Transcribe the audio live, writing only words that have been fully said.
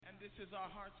is our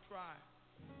heart's cry.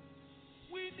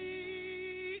 We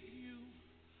need you.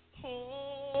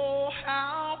 Oh,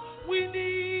 how we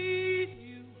need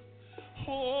you.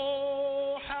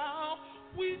 Oh, how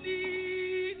we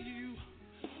need you.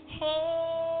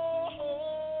 Oh,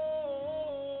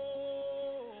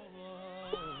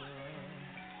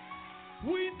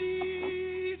 we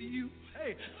need you.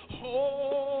 Hey,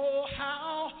 oh,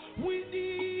 how we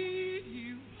need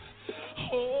you.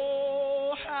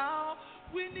 Oh, how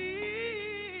we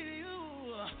need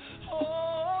you. Oh,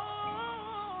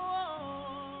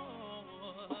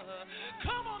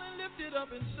 come on and lift it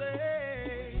up and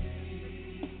say,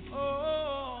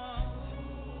 oh,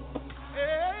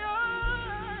 yeah,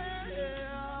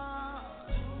 yeah.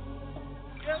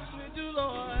 Yes, we do,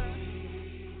 Lord.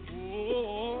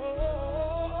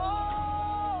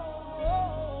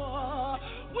 Oh,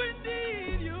 we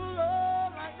need you,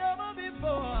 Lord, like never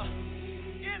before,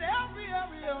 in every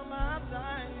area of my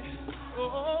life.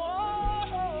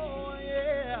 Oh,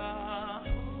 yeah.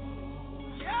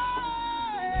 Yeah.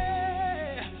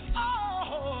 Oh.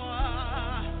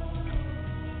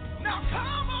 Now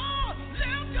come on,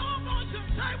 lift your voice and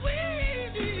say, we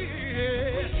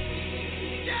need.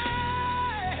 Yeah.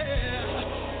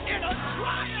 In a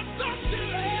dry and thirsty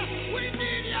land, we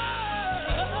need you.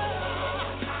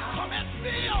 Come and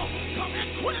feel, come and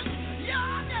quit.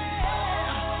 Yeah, yeah.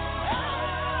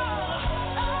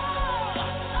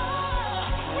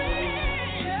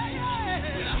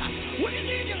 We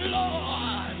need you,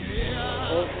 Lord.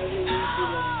 Yeah. Oh, how we need you,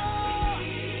 Lord.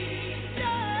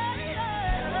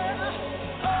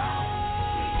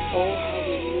 Oh, how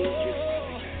we need you,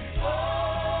 Father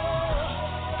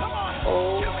God. Oh,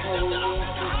 how we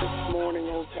need you this morning,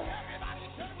 oh God.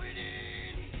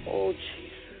 Oh,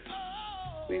 Jesus,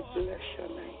 we bless your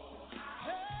name.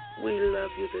 We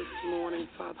love you this morning,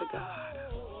 Father God.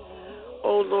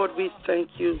 Oh, Lord, we thank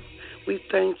you. We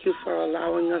thank you for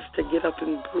allowing us to get up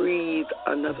and breathe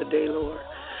another day, Lord.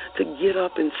 To get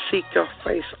up and seek your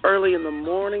face early in the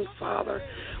morning, Father.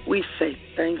 We say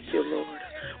thank you, Lord.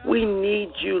 We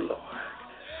need you, Lord.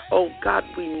 Oh, God,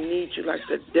 we need you like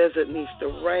the desert needs the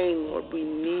rain, Lord. We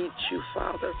need you,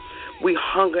 Father. We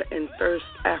hunger and thirst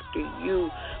after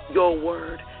you, your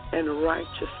word, and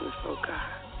righteousness, oh God.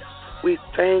 We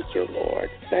thank you, Lord.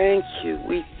 Thank you.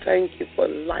 We thank you for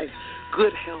life,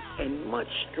 good health, and much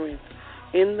strength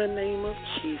in the name of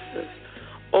Jesus.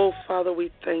 Oh, Father, we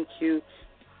thank you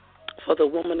for the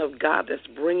woman of God that's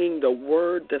bringing the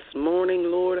word this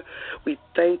morning, Lord. We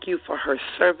thank you for her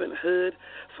servanthood.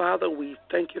 Father, we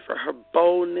thank you for her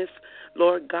boldness,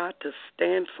 Lord God, to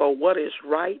stand for what is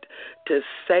right, to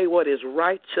say what is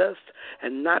righteous,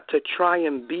 and not to try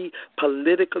and be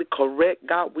politically correct.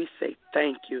 God, we say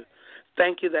thank you.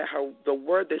 Thank you that the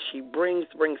word that she brings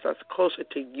us closer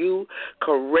to you,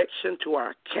 correction to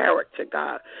our character,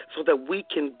 God, so that we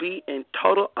can be in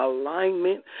total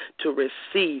alignment to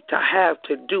receive, to have,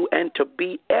 to do, and to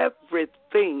be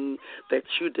everything that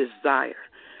you desire.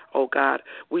 Oh, God,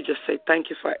 we just say thank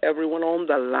you for everyone on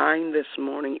the line this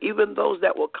morning, even those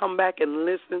that will come back and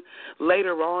listen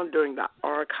later on during the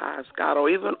archives, God, or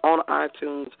even on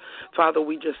iTunes. Father,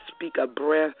 we just speak a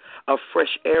breath of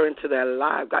fresh air into their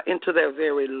lives, God, into their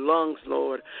very lungs,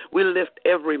 Lord. We lift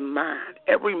every mind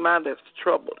that's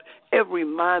troubled, every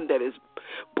mind that is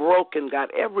broken,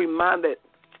 God, every mind that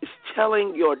is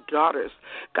telling your daughters,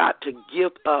 God, to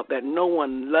give up, that no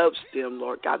one loves them,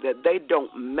 Lord God, that they don't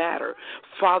matter.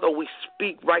 Father, we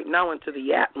speak right now into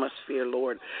the atmosphere,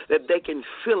 Lord, that they can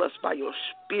feel us by your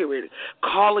Spirit,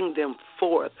 calling them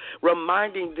forth,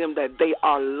 reminding them that they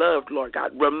are loved, Lord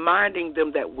God, reminding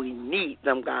them that we need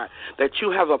them, God, that you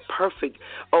have a perfect,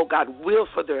 oh God, will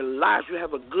for their lives. You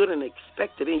have a good and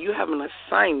expected, and you have an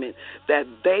assignment that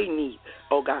they need,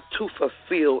 oh God, to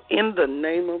fulfill in the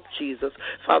name of Jesus.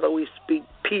 Father, we speak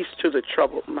peace to the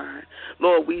troubled mind.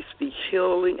 Lord, we speak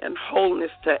healing and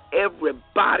wholeness to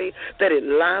everybody, that it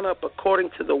line up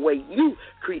according to the way you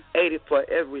created for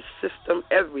every system,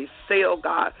 every cell,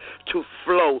 God, to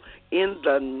flow in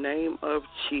the name of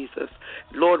Jesus.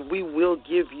 Lord, we will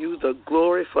give you the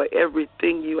glory for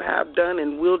everything you have done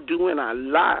and will do in our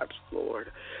lives, Lord.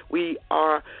 We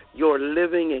are your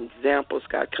living examples,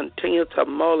 God. Continue to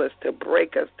mold us, to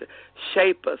break us, to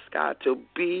shape us, God, to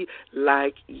be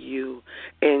like you.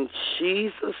 In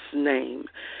Jesus' name,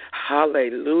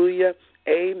 hallelujah,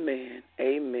 amen,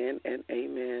 amen, and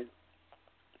amen.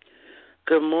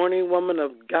 Good morning, woman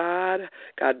of God.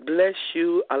 God bless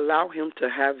you. Allow him to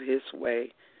have his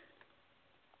way.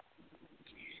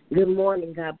 Good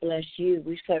morning. God bless you.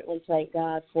 We certainly thank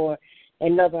God for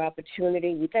another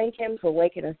opportunity. We thank him for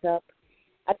waking us up.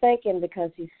 I thank him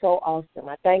because he's so awesome.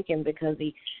 I thank him because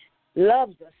he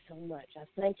loves us so much. I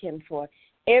thank him for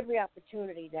every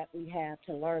opportunity that we have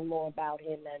to learn more about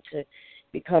him and to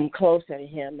become closer to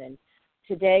him. And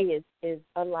today is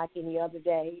unlike any other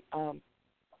day.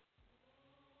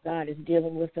 God is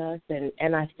dealing with us,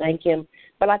 and I thank him.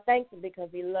 But I thank him because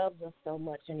he loves us so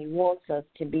much, and he wants us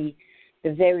to be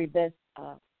the very best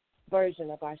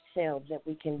version of ourselves that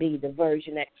we can be, the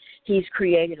version that he's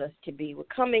created us to be. We're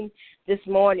coming this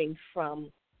morning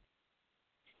from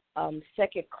 2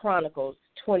 Chronicles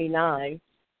 29,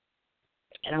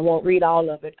 and I won't read all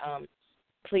of it.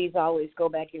 Please always go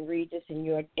back and read this in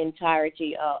your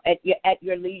entirety, at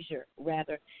your leisure,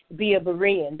 rather. Be a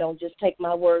Berean. Don't just take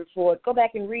my word for it. Go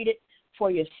back and read it for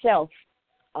yourself.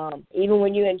 Even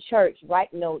when you're in church,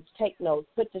 write notes, take notes,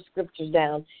 put the scriptures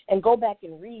down, and go back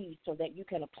and read so that you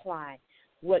can apply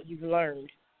what you've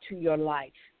learned to your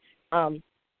life. 2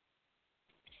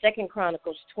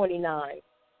 Chronicles 29.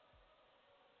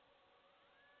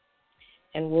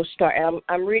 And we'll start.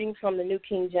 I'm reading from the New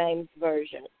King James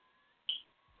Version.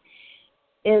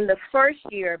 In the first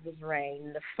year of his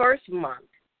reign, the first month,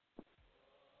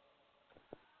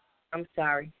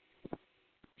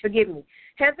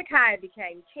 Hezekiah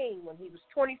became king when he was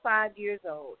 25 years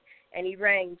old, and he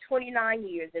reigned 29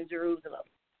 years in Jerusalem.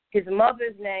 His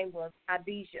mother's name was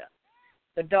Abijah,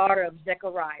 the daughter of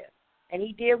Zechariah, and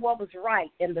he did what was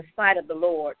right in the sight of the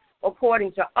Lord,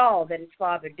 according to all that his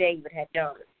father David had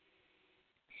done.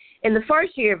 In the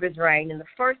first year of his reign, in the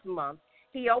first month,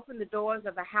 he opened the doors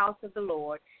of the house of the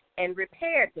Lord and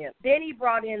repaired them. Then he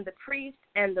brought in the priests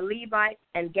and the Levites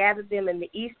and gathered them in the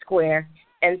east square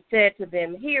and said to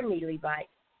them, "Hear me, Levites.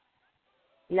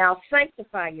 Now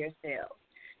sanctify yourselves.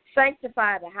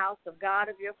 Sanctify the house of God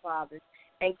of your fathers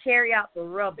and carry out the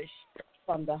rubbish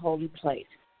from the holy place.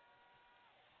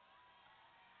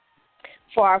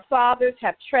 For our fathers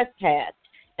have trespassed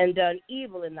and done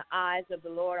evil in the eyes of the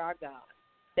Lord our God.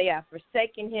 They have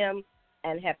forsaken him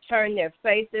and have turned their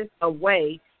faces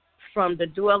away from the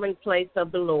dwelling place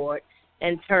of the Lord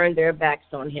and turned their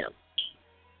backs on him.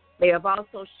 They have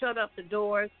also shut up the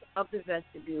doors of the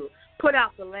vestibule, put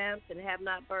out the lamps, and have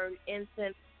not burned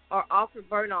incense or offered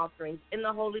burnt offerings in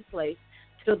the holy place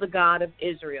to the God of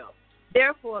Israel.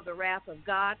 Therefore the wrath of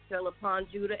God fell upon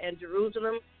Judah and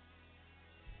Jerusalem,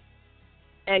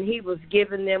 and he was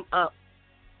given them up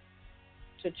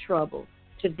to trouble,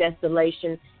 to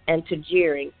desolation, and to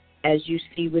jeering, as you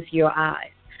see with your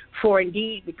eyes. For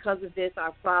indeed, because of this,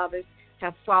 our fathers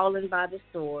have fallen by the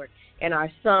sword, and our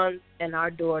sons and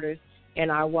our daughters and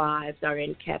our wives are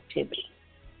in captivity."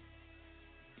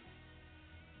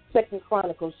 2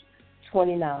 Chronicles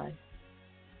 29.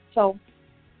 So,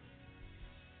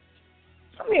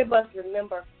 how many of us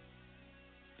remember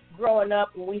growing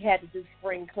up when we had to do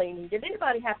spring cleaning? Did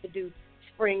anybody have to do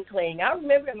spring cleaning? I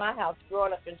remember in my house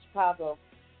growing up in Chicago,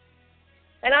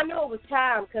 and I know it was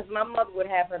time because my mother would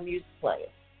have her music playing.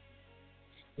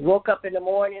 Woke up in the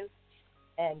morning,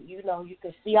 and, you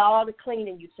could see all the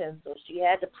cleaning utensils. She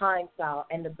had the pine sol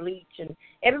and the bleach, and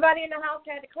everybody in the house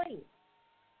had to clean.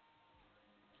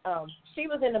 She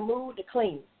was in the mood to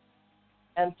clean,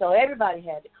 and so everybody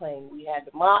had to clean. We had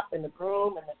the mop and the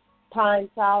broom and the pine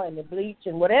sol and the bleach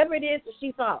and whatever it is that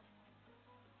she thought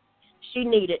she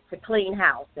needed to clean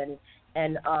house, and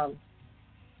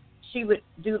she would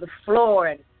do the floor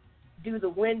and do the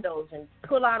windows and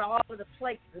pull out all of the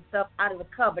plates and stuff out of the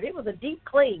cupboard. It was a deep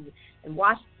clean, and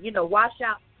wash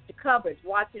out the cupboards,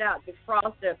 wash it out,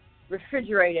 defrost the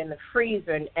refrigerator and the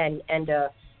freezer, and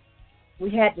we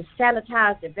had to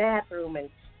sanitize the bathroom,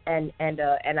 and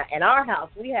our house,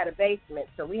 we had a basement,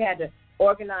 so we had to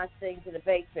organize things in the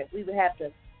basement. We would have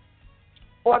to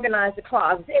organize the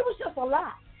closets. It was just a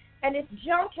lot, and if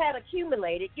junk had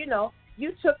accumulated,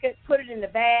 you took it, put it in the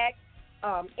bag.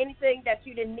 Anything that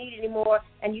you didn't need anymore,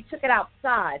 and you took it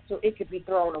outside so it could be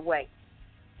thrown away.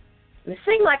 And it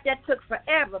seemed like that took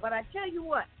forever, but I tell you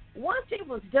what, once it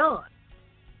was done,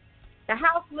 the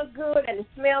house looked good and it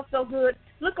smelled so good,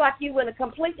 looked like you were in a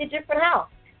completely different house.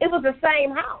 It was the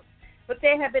same house, but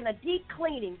there had been a deep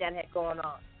cleaning that had gone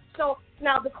on. So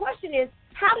now the question is,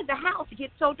 how did the house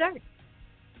get so dirty?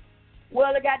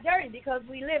 Well, it got dirty because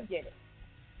we lived in it,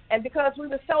 and because we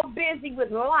were so busy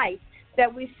with life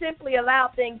that we simply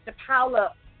allowed things to pile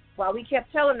up while we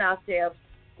kept telling ourselves,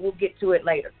 we'll get to it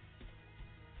later.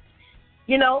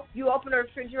 You open a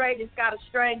refrigerator, it's got a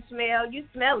strange smell, you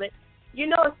smell it,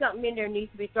 it's something in there needs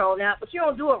to be thrown out, but you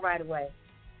don't do it right away.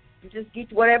 You just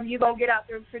get whatever you're going to get out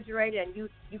the refrigerator, and you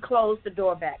close the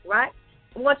door back, right?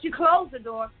 And once you close the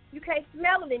door, you can't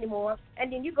smell it anymore,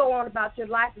 and then you go on about your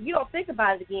life, and you don't think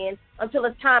about it again until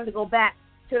it's time to go back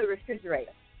to the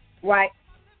refrigerator, right?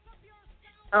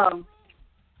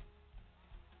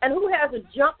 And who has a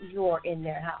junk drawer in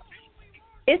their house?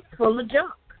 It's full of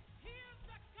junk.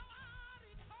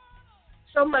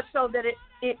 So much so that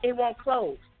it won't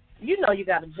close. You know you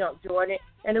got a junk drawer in it,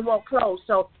 and it won't close.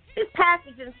 So this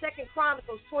passage in 2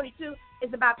 Chronicles 22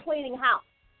 is about cleaning house.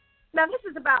 Now, this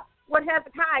is about what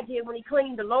Hezekiah did when he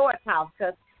cleaned the Lord's house,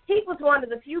 because he was one of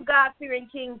the few God-fearing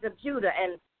kings of Judah,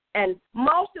 and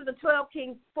most of the 12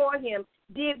 kings before him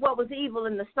did what was evil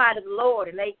in the sight of the Lord,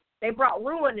 and they brought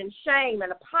ruin and shame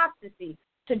and apostasy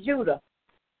to Judah.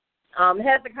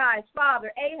 Hezekiah's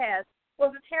father, Ahaz,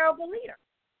 was a terrible leader.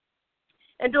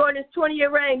 And during his 20-year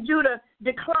reign, Judah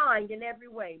declined in every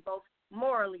way, both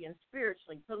morally and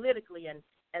spiritually, politically and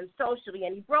socially.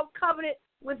 And he broke covenant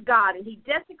with God, and he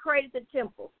desecrated the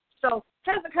temple. So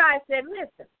Hezekiah said,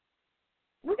 listen,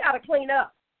 we got to clean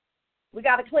up. We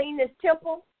got to clean this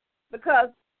temple because,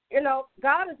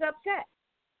 God is upset.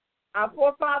 Our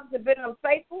forefathers have been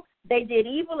unfaithful. They did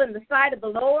evil in the sight of the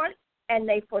Lord, and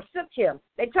they forsook him.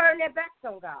 They turned their backs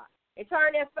on God. They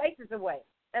turned their faces away.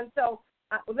 And so,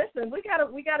 listen, we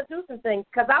gotta do some things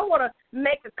because I want to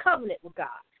make a covenant with God.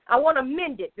 I want to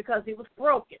mend it because it was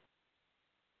broken.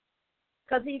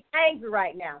 Because he's angry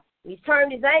right now. He's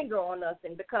turned his anger on us,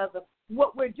 and because of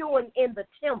what we're doing in the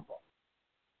temple.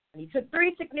 And he took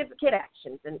 3 significant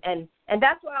actions, and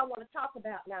that's what I want to talk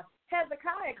about now.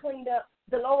 Hezekiah cleaned up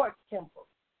the Lord's temple.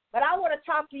 But I want to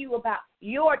talk to you about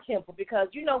your temple because,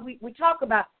 we talk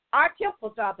about our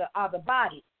temples are the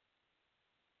body.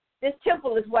 This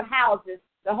temple is what houses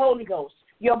the Holy Ghost,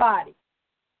 your body.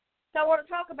 So I want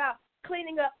to talk about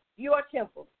cleaning up your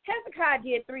temple. Hezekiah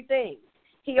did 3 things.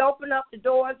 He opened up the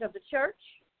doors of the church.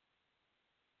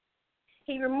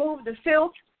 He removed the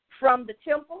filth from the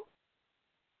temple.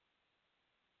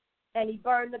 And he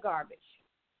burned the garbage,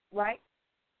 right?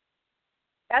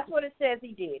 That's what it says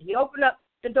he did. He opened up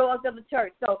the doors of the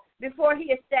church. So before he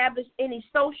established any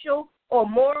social or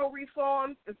moral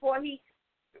reforms, before he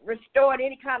restored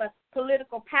any kind of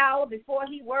political power, before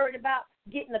he worried about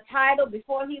getting a title,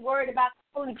 before he worried about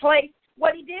holy place,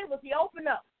 what he did was he opened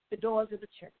up the doors of the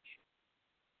church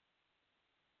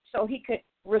so he could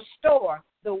restore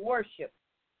the worship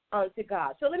unto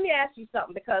God. So let me ask you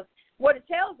something, because what it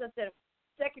tells us in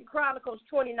 2 Chronicles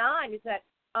 29 is that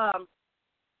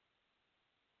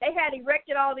they had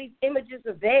erected all these images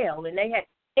of Baal, and they had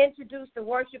introduced the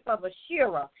worship of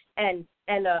Asherah and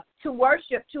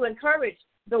to encourage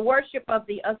the worship of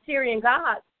the Assyrian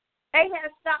gods.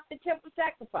 Ahaz stopped the temple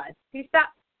sacrifice. He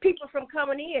stopped people from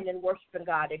coming in and worshiping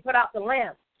God. They put out the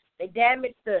lamps. They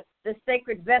damaged the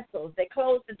sacred vessels. They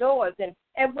closed the doors.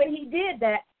 And when he did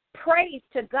that, praise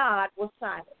to God was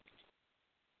silent.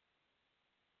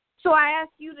 So I ask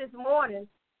you this morning,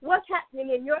 what's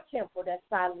happening in your temple that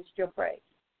silenced your praise,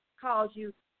 caused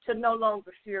you to no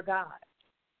longer fear God?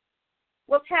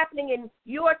 What's happening in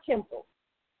your temple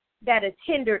that has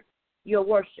hindered your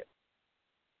worship?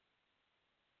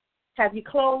 Have you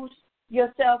closed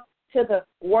yourself to the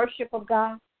worship of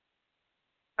God?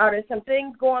 Are there some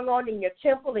things going on in your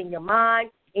temple, in your mind,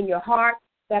 in your heart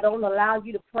that don't allow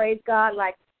you to praise God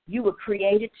like you were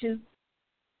created to?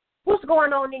 What's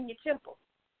going on in your temple?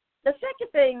 The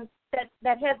second thing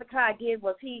that Hezekiah did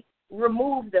was he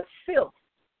removed the filth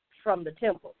from the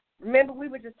temple. Remember, we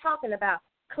were just talking about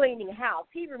cleaning house.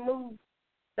 He removed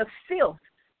the filth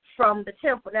from the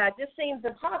temple. Now, it just seems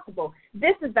impossible.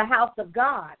 This is the house of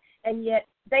God, and yet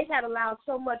they had allowed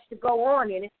so much to go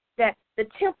on in it that the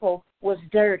temple was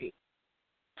dirty.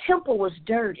 Temple was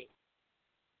dirty.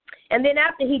 And then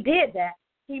after he did that,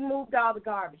 he moved all the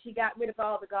garbage. He got rid of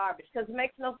all the garbage because it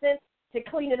makes no sense to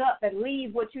clean it up and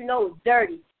leave what you know is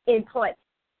dirty in place.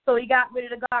 So he got rid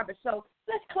of the garbage. So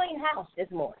let's clean house this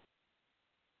morning.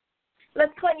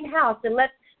 Let's clean house, and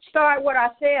let's start with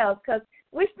ourselves, because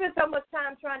we spend so much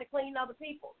time trying to clean other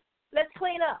people. Let's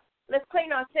clean up. Let's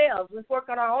clean ourselves. Let's work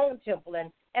on our own temple,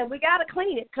 and we got to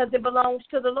clean it because it belongs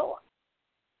to the Lord.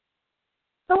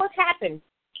 So what's happened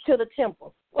to the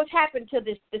temple? What's happened to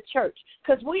the church?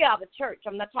 Because we are the church.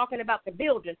 I'm not talking about the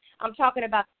building. I'm talking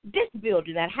about this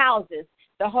building that houses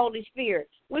the Holy Spirit.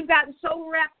 We've gotten so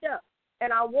wrapped up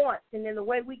in our wants and in the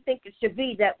way we think it should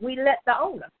be that we left the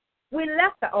owner,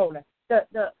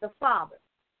 the Father.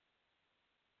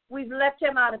 We've left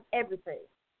him out of everything.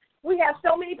 We have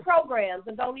so many programs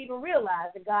and don't even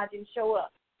realize that God didn't show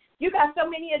up. You got so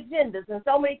many agendas and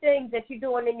so many things that you're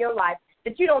doing in your life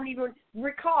that you don't even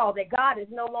recall that God is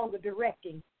no longer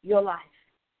directing your life.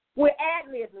 We're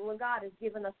ad-libbing when God has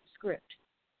given us a script.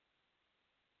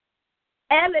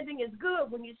 Ad-libbing is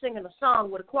good when you're singing a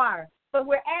song with a choir, but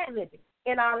we're ad-libbing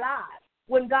in our lives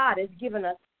when God has given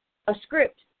us a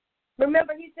script.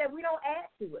 Remember, he said we don't add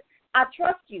to it. I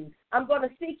trust you. I'm going to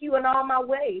seek you in all my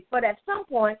ways. But at some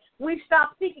point, we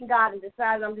stop seeking God and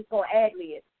decide I'm just going to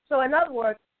ad-lib. So in other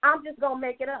words, I'm just going to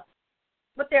make it up.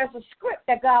 But there's a script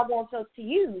that God wants us to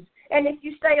use. And if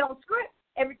you stay on script,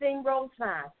 everything rolls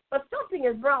fine. But something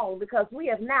is wrong because we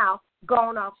have now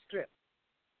gone off script.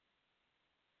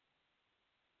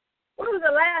 When was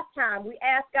the last time we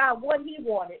asked God what he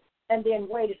wanted and then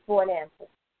waited for an answer?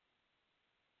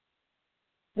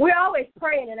 We're always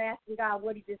praying and asking God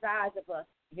what he desires of us,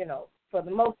 for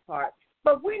the most part.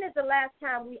 But when is the last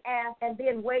time we asked and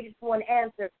then waited for an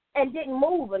answer and didn't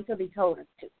move until he told us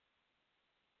to?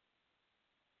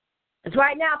 Because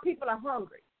right now people are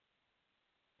hungry.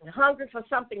 They're hungry for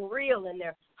something real, and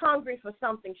they're hungry for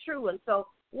something true. And so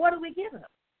what are we giving them?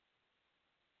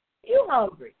 You're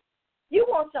hungry. You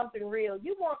want something real.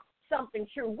 You want something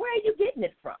true. Where are you getting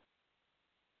it from?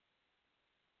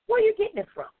 Where are you getting it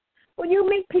from? When you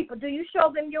meet people, do you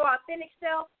show them your authentic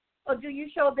self, or do you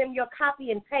show them your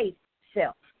copy and paste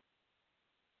self?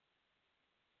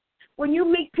 When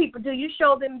you meet people, do you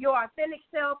show them your authentic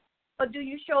self, or do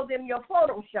you show them your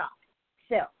Photoshop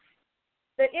self?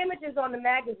 The images on the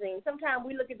magazine, sometimes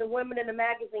we look at the women in the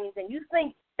magazines and you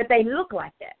think that they look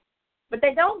like that, but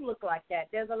they don't look like that.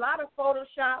 There's a lot of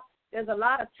Photoshop. There's a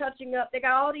lot of touching up. They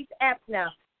got all these apps now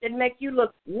that make you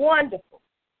look wonderful.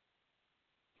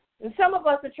 And some of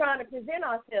us are trying to present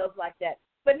ourselves like that.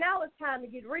 But now it's time to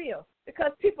get real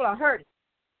because people are hurting.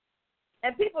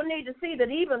 And people need to see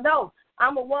that even though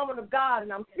I'm a woman of God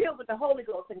and I'm filled with the Holy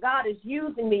Ghost and God is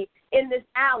using me in this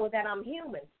hour that I'm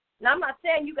human. Now, I'm not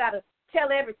saying you got to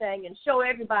tell everything and show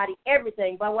everybody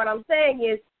everything, but what I'm saying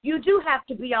is you do have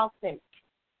to be authentic.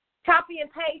 Copy and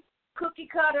paste, cookie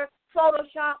cutter,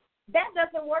 Photoshop, that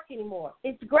doesn't work anymore.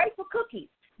 It's great for cookies,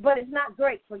 but it's not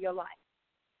great for your life.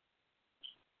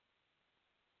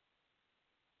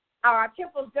 Are our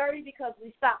temples dirty because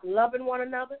we stopped loving one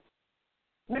another?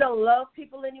 We don't love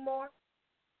people anymore?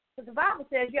 Because the Bible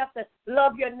says you have to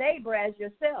love your neighbor as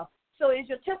yourself. So is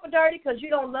your temple dirty because you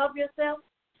don't love yourself?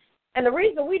 And the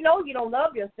reason we know you don't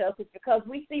love yourself is because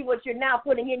we see what you're now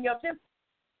putting in your temple.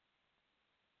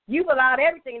 You've allowed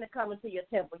everything to come into your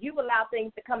temple. You've allowed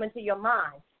things to come into your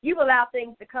mind. You've allowed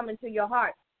things to come into your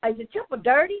heart. Is your temple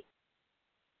dirty?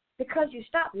 Because you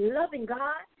stopped loving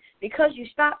God? Because you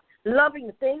stopped loving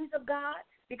the things of God?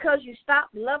 Because you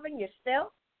stopped loving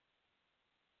yourself?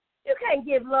 You can't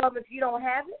give love if you don't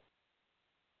have it.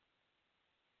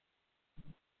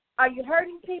 Are you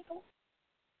hurting people?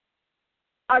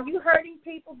 Are you hurting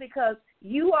people because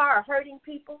you are hurting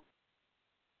people?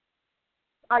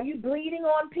 Are you bleeding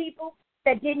on people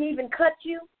that didn't even cut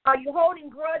you? Are you holding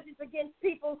grudges against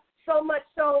people so much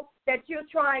so that you're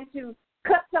trying to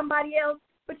cut somebody else,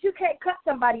 but you can't cut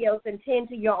somebody else and tend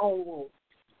to your own wounds?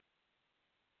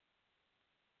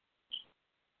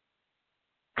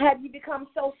 Have you become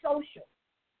so social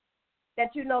that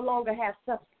you no longer have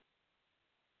substance?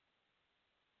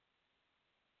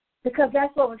 Because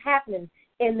that's what was happening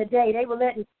in the day. They were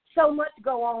letting so much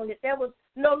go on that there was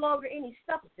no longer any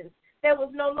substance. There was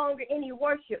no longer any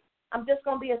worship. I'm just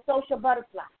going to be a social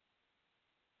butterfly.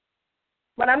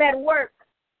 When I'm at work,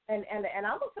 and I'm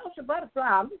a social butterfly,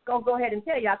 I'm just going to go ahead and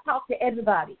tell you, I talk to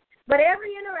everybody. But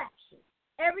every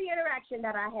interaction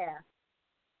that I have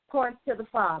points to the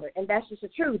Father, and that's just the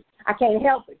truth. I can't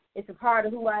help it. It's a part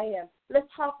of who I am. Let's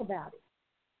talk about it.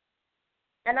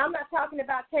 And I'm not talking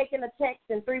about taking a text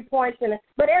and 3 points,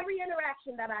 but every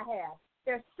interaction that I have,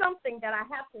 there's something that I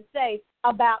have to say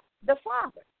about the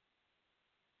Father.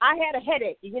 I had a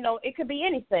headache. It could be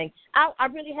anything. I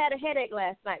really had a headache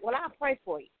last night. Well, I'll pray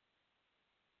for you.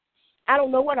 I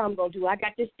don't know what I'm going to do. I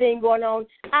got this thing going on.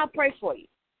 I'll pray for you.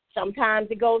 Sometimes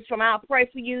it goes from I'll pray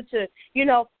for you to,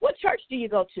 what church do you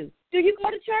go to? Do you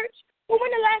go to church? Well, when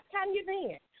the last time you've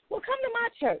been? Well, come to my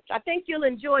church. I think you'll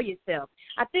enjoy yourself.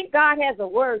 I think God has a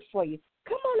word for you.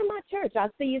 Come on to my church.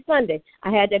 I'll see you Sunday. I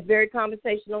had that very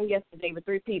conversation on yesterday with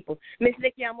 3 people. Miss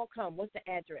Nikki, I'm going to come. What's the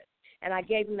address? And I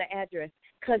gave them the address.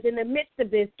 Because in the midst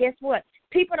of this, guess what?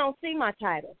 People don't see my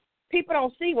title. People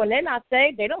don't see when they're not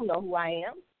saved. They don't know who I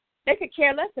am. They could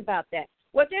care less about that.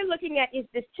 What they're looking at is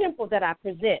this temple that I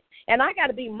present. And I got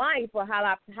to be mindful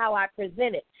how I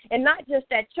present it. And not just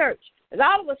at church. Because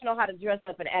all of us know how to dress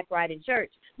up and act right in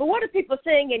church. But what are people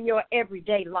saying in your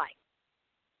everyday life?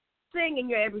 Saying in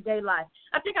your everyday life.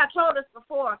 I think I told us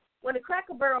before, when the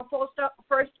Cracker Barrel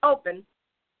first opened,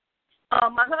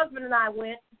 my husband and I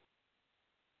went.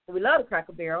 We love the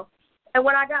Cracker Barrel. And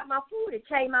when I got my food, it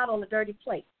came out on a dirty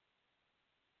plate.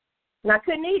 And I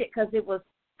couldn't eat it because it was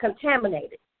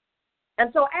contaminated. And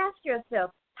so ask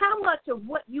yourself, how much of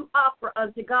what you offer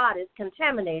unto God is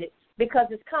contaminated because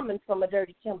it's coming from a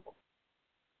dirty temple?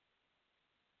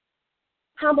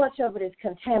 how much of it is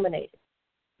contaminated.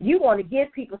 You want to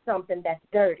give people something that's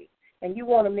dirty, and you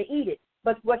want them to eat it.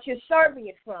 But what you're serving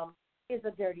it from is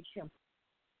a dirty temple.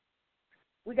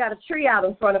 We got a tree out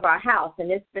in front of our house,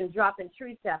 and it's been dropping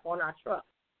tree sap on our truck.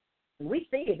 And we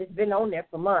see it. It's been on there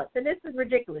for months. And this is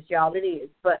ridiculous, y'all. It is.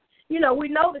 But, we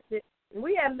noticed it. And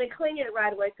we haven't been cleaning it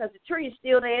right away because the tree is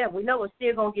still there. And we know it's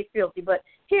still going to get filthy. But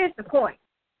here's the point.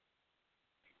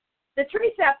 The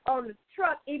tree sap on the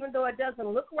truck, even though it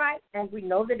doesn't look right, and we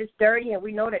know that it's dirty, and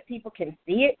we know that people can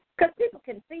see it, because people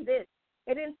can see this,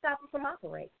 it didn't stop it from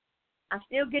operating. I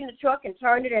still get in the truck and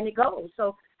turn it, and it goes.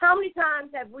 So how many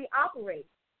times have we operated,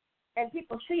 and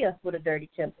people see us with a dirty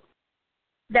temple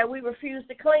that we refuse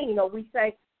to clean, or we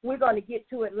say we're going to get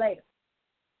to it later?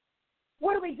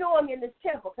 What are we doing in this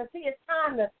temple? Because, see, it's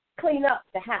time to clean up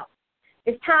the house.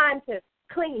 It's time to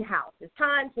clean house. It's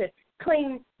time to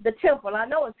clean the temple. I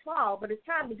know it's fall, but it's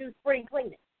time to do spring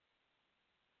cleaning.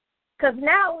 Because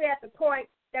now we're at the point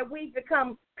that we've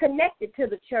become connected to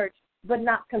the church, but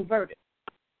not converted.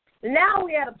 Now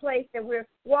we're at a place that we're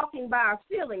walking by our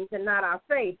feelings and not our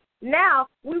faith. Now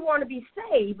we want to be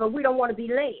saved, but we don't want to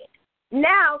be led.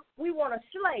 Now we want to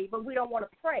slay, but we don't want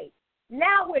to pray.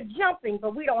 Now we're jumping,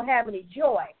 but we don't have any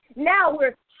joy. Now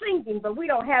we're singing, but we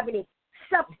don't have any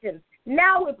substance.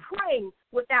 Now we're praying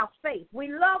without faith. We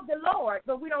love the Lord,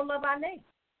 but we don't love our neighbor.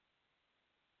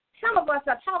 Some of us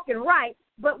are talking right,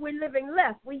 but we're living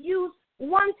left. We use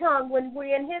one tongue when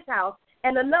we're in his house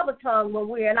and another tongue when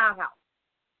we're in our house.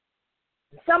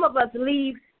 Some of us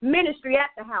leave ministry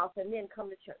at the house and then come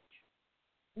to church.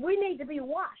 We need to be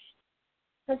washed.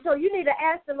 And so you need to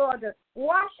ask the Lord to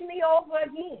wash me over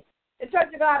again. The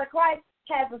Church of God of Christ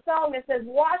has a song that says,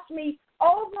 wash me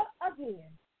over again.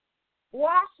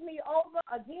 Wash me over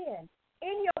again.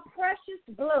 In your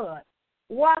precious blood,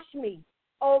 wash me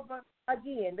over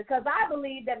again. Because I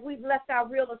believe that we've left our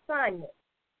real assignment.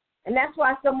 And that's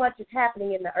why so much is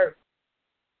happening in the earth.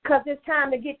 Because it's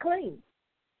time to get clean.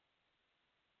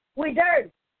 We're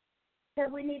dirty.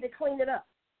 And we need to clean it up.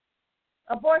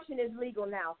 Abortion is legal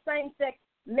now. Same-sex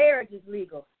marriage is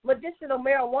legal. Medicinal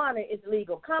marijuana is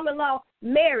legal. Common law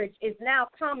marriage is now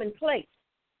commonplace.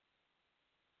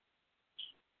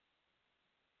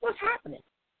 What's happening?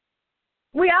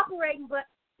 We're operating, but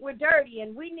we're dirty,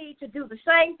 and we need to do the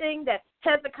same thing that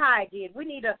Hezekiah did. We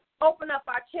need to open up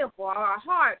our temple, our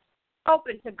hearts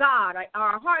open to God,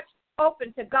 our hearts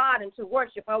open to God and to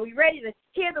worship. Are we ready to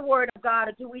hear the word of God,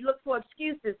 or do we look for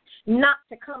excuses not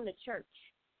to come to church?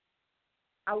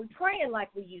 Are we praying like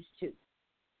we used to?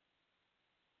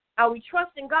 Are we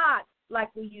trusting God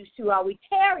like we used to? Are we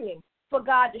tarrying for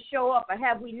God to show up, or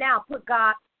have we now put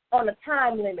God on a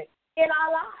time limit in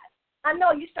our lives? I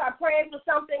know you start praying for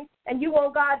something and you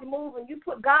want God to move, and you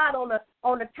put God on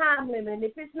a time limit, and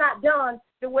if it's not done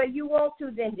the way you want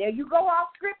to, then there you go off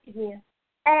script again,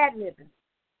 ad-libbing.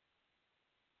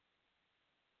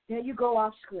 There you go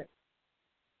off script.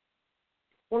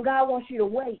 When God wants you to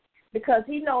wait, because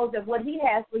he knows that what he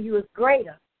has for you is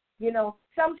greater.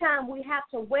 Sometimes we have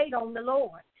to wait on the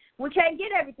Lord. We can't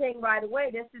get everything right away.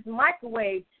 This is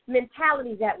microwave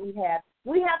mentality that we have.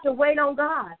 We have to wait on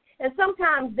God. And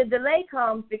sometimes the delay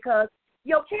comes because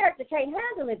your character can't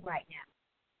handle it right now.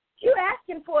 You're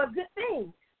asking for a good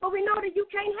thing, but we know that you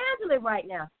can't handle it right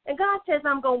now. And God says,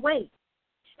 I'm going to wait.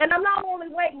 And I'm not only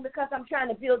waiting because I'm trying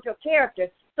to build your character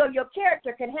so your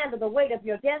character can handle the weight of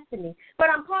your destiny, but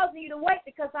I'm causing you to wait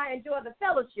because I enjoy the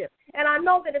fellowship. And I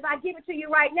know that if I give it to you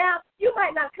right now, you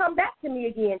might not come back to me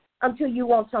again until you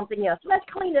want something else. Let's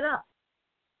clean it up.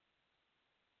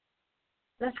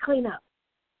 Let's clean up.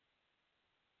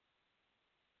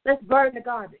 Let's burn the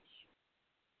garbage.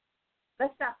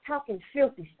 Let's stop talking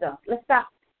filthy stuff. Let's stop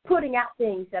putting out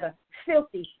things that are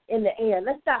filthy in the air.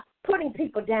 Let's stop putting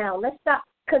people down. Let's stop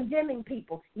condemning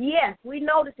people. Yes, we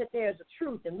notice that there's a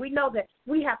truth, and we know that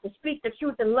we have to speak the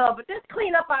truth in love, but let's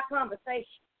clean up our conversation.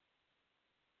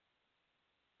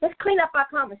 Let's clean up our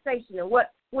conversation and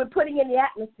what we're putting in the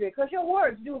atmosphere, because your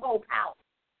words do hold power.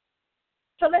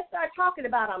 So let's start talking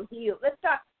about I'm healed. Let's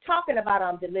start talking about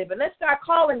I'm delivered. Let's start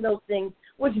calling those things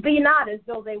which be not as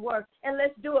though they were, and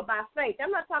let's do it by faith.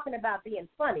 I'm not talking about being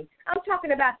funny. I'm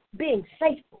talking about being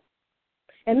faithful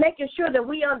and making sure that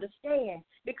we understand,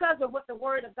 because of what the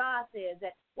word of God says,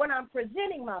 that when I'm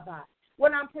presenting my body,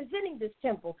 when I'm presenting this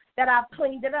temple, that I've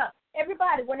cleaned it up.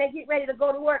 Everybody, when they get ready to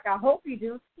go to work, I hope you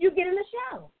do, you get in the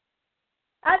shower.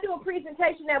 I do a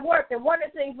presentation at work, and one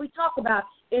of the things we talk about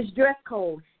is dress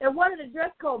code. And one of the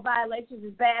dress code violations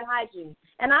is bad hygiene.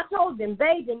 And I told them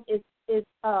bathing is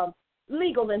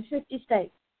legal in 50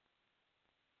 states.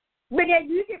 But then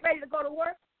you get ready to go to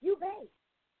work, you bathe.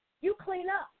 You clean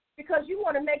up. because you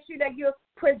want to make sure that you're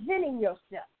presenting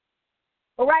yourself.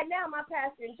 But right now, my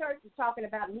pastor in church is talking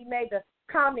about it. He made the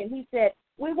comment. He said,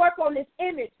 we work on this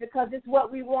image because it's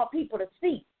what we want people to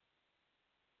see.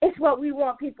 It's what we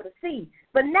want people to see.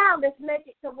 But now let's make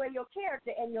it to where your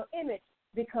character and your image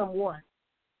become one.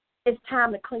 It's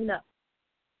time to clean up.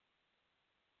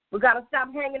 We got to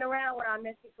stop hanging around with our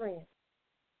messy friends.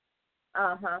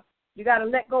 You got to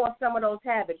let go of some of those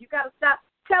habits. You got to stop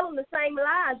telling the same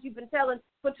lies you've been telling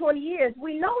for 20 years.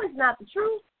 We know it's not the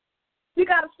truth. You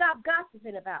got to stop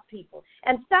gossiping about people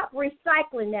and stop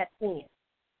recycling that sin.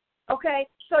 Okay?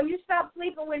 So you stop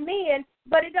sleeping with men,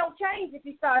 but it don't change if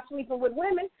you start sleeping with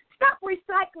women. Stop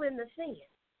recycling the sin.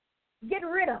 Get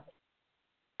rid of it.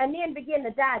 And then begin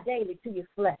to die daily to your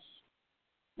flesh.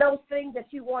 Those things that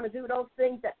you want to do, those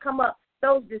things that come up,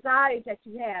 those desires that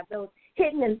you have, those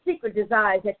hidden and secret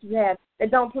desires that you have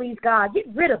that don't please God, get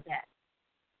rid of that.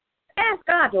 Ask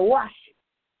God to wash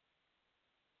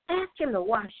you. Ask him to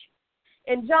wash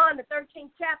you. In John, the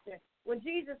 13th chapter, when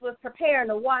Jesus was preparing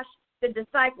to wash the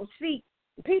disciples' feet,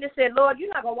 Peter said, Lord,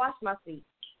 you're not going to wash my feet.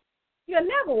 You'll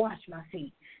never wash my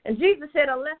feet. And Jesus said,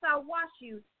 unless I wash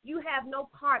you, you have no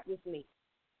part with me.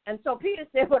 And so Peter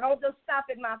said, well, don't just stop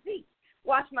at my feet.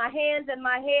 Wash my hands and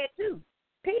my head too.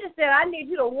 Peter said, I need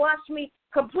you to wash me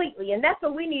completely. And that's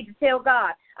what we need to tell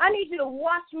God. I need you to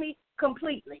wash me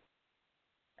completely.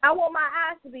 I want my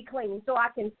eyes to be clean so I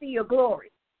can see your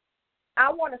glory.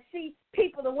 I want to see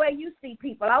people the way you see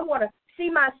people. I want to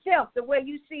see myself the way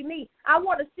you see me. I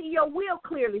want to see your will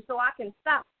clearly so I can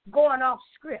stop going off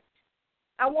script.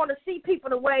 I want to see people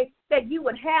the way that you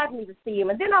would have me to see them.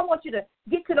 And then I want you to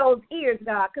get to those ears,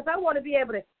 God, because I want to be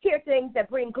able to hear things that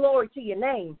bring glory to your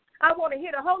name. I want to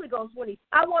hear the Holy Ghost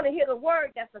I want to hear the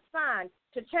word that's a sign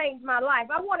to change my life.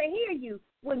 I want to hear you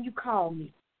when you call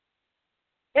me.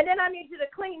 And then I need you to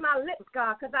clean my lips,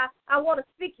 God, because I want to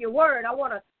speak your word. I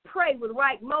want to pray with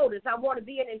right motives. I want to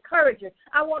be an encourager.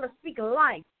 I want to speak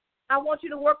life. I want you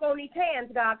to work on these hands,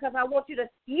 God, because I want you to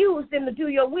use them to do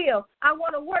your will. I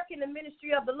want to work in the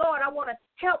ministry of the Lord. I want to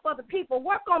help other people.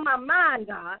 Work on my mind,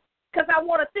 God, because I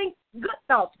want to think good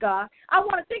thoughts, God. I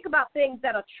want to think about things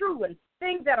that are true and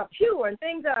things that are pure and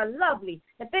things that are lovely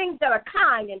and things that are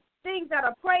kind and things that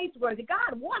are praiseworthy.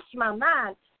 God, wash my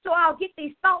mind so I'll get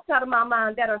these thoughts out of my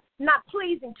mind that are not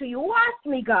pleasing to you. Wash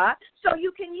me, God, so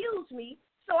you can use me,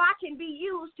 so I can be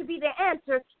used to be the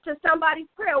answer to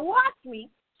somebody's prayer. Wash me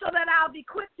so that I'll be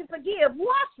quick to forgive.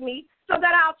 Wash me so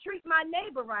that I'll treat my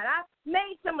neighbor right. I've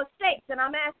made some mistakes, and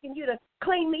I'm asking you to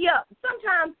clean me up.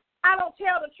 Sometimes I don't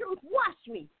tell the truth. Wash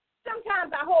me.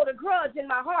 Sometimes I hold a grudge in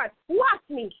my heart. Wash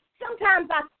me. Sometimes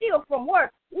I steal from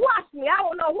work. Wash me. I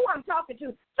don't know who I'm talking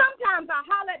to. Sometimes I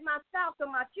holler at my spouse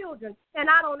or my children, and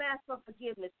I don't ask for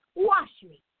forgiveness. Wash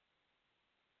me.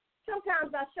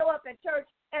 Sometimes I show up at church,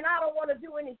 and I don't want to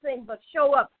do anything but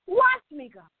show up. Wash me,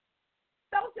 God.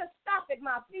 Don't just stop at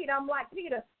my feet. I'm like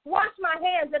Peter. Wash my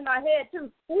hands and my head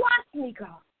too. Wash me,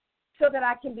 God, so that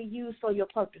I can be used for your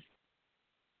purpose,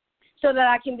 so that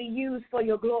I can be used for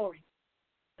your glory,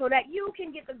 so that you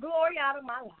can get the glory out of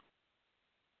my life.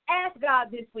 Ask God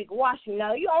this week, wash me.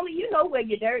 Now, you know where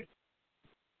you're dirty.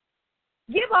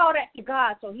 Give all that to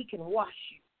God so he can wash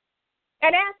you.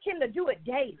 And ask him to do it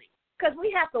daily, because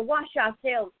we have to wash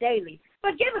ourselves daily.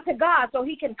 But give it to God so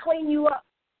he can clean you up,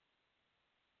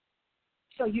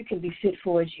 so you can be fit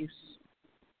for his use.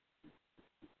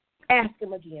 Ask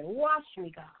him again, wash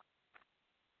me, God,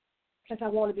 because I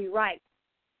want to be right.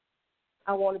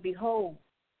 I want to be whole.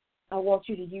 I want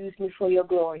you to use me for your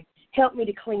glory. Help me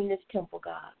to clean this temple,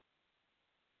 God.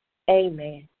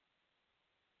 Amen.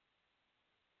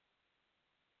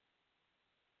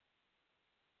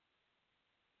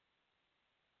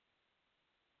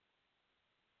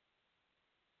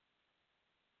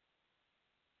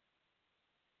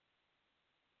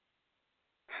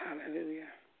 Hallelujah.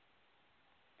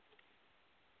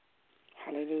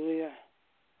 Hallelujah.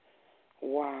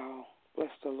 Wow. Bless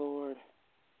the Lord.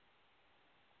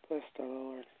 Bless the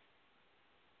Lord.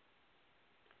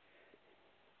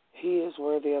 He is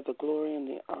worthy of the glory and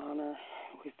the honor.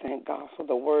 We thank God for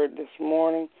the word this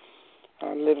morning.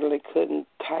 I literally couldn't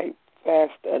type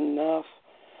fast enough.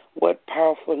 What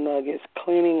powerful nuggets,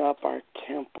 cleaning up our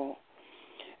temple.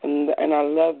 And I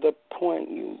love the point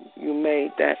you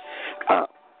made that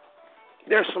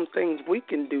there's some things we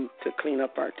can do to clean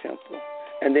up our temple.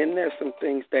 And then there's some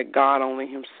things that God only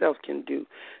himself can do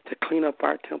to clean up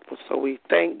our temple. So we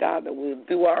thank God that we'll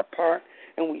do our part,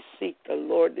 and we seek the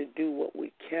Lord to do what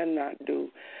we cannot do.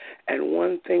 And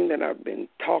one thing that I've been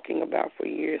talking about for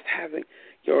years, having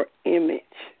your image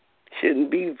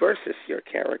shouldn't be versus your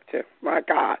character. My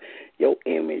God, your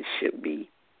image should be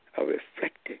a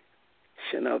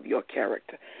reflection of your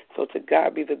character. So to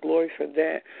God be the glory for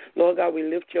that. Lord God, we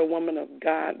lift your woman of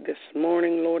God this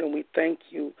morning, Lord, and we thank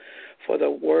you for the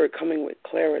word coming with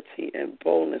clarity and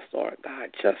boldness, Lord God,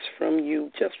 just from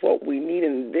you, just what we need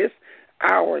in this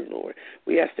hour, Lord.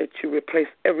 We ask that you replace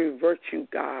every virtue,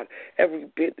 God, every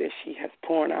bit that she has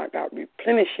poured out, God.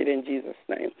 Replenish it in Jesus'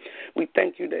 name. We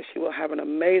thank you that she will have an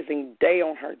amazing day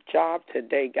on her job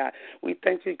today, God. We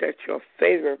thank you that your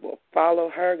favor will follow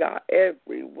her, God,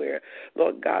 everywhere.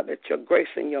 Lord God, that your grace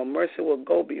and your mercy will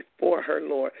go before her,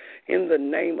 Lord, in the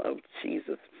name of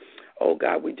Jesus. Oh,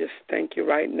 God, we just thank you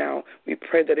right now. We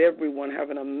pray that everyone have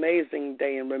an amazing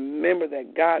day, and remember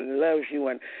that God loves you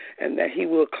and that he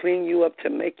will clean you up to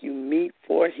make you meet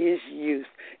for his use.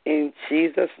 In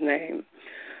Jesus' name,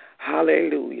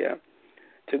 hallelujah.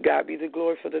 To God be the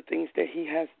glory for the things that he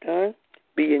has done.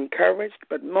 Be encouraged,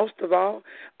 but most of all,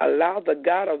 allow the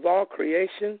God of all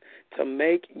creation to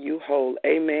make you whole.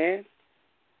 Amen,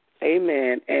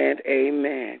 amen, and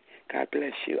amen. God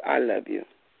bless you. I love you.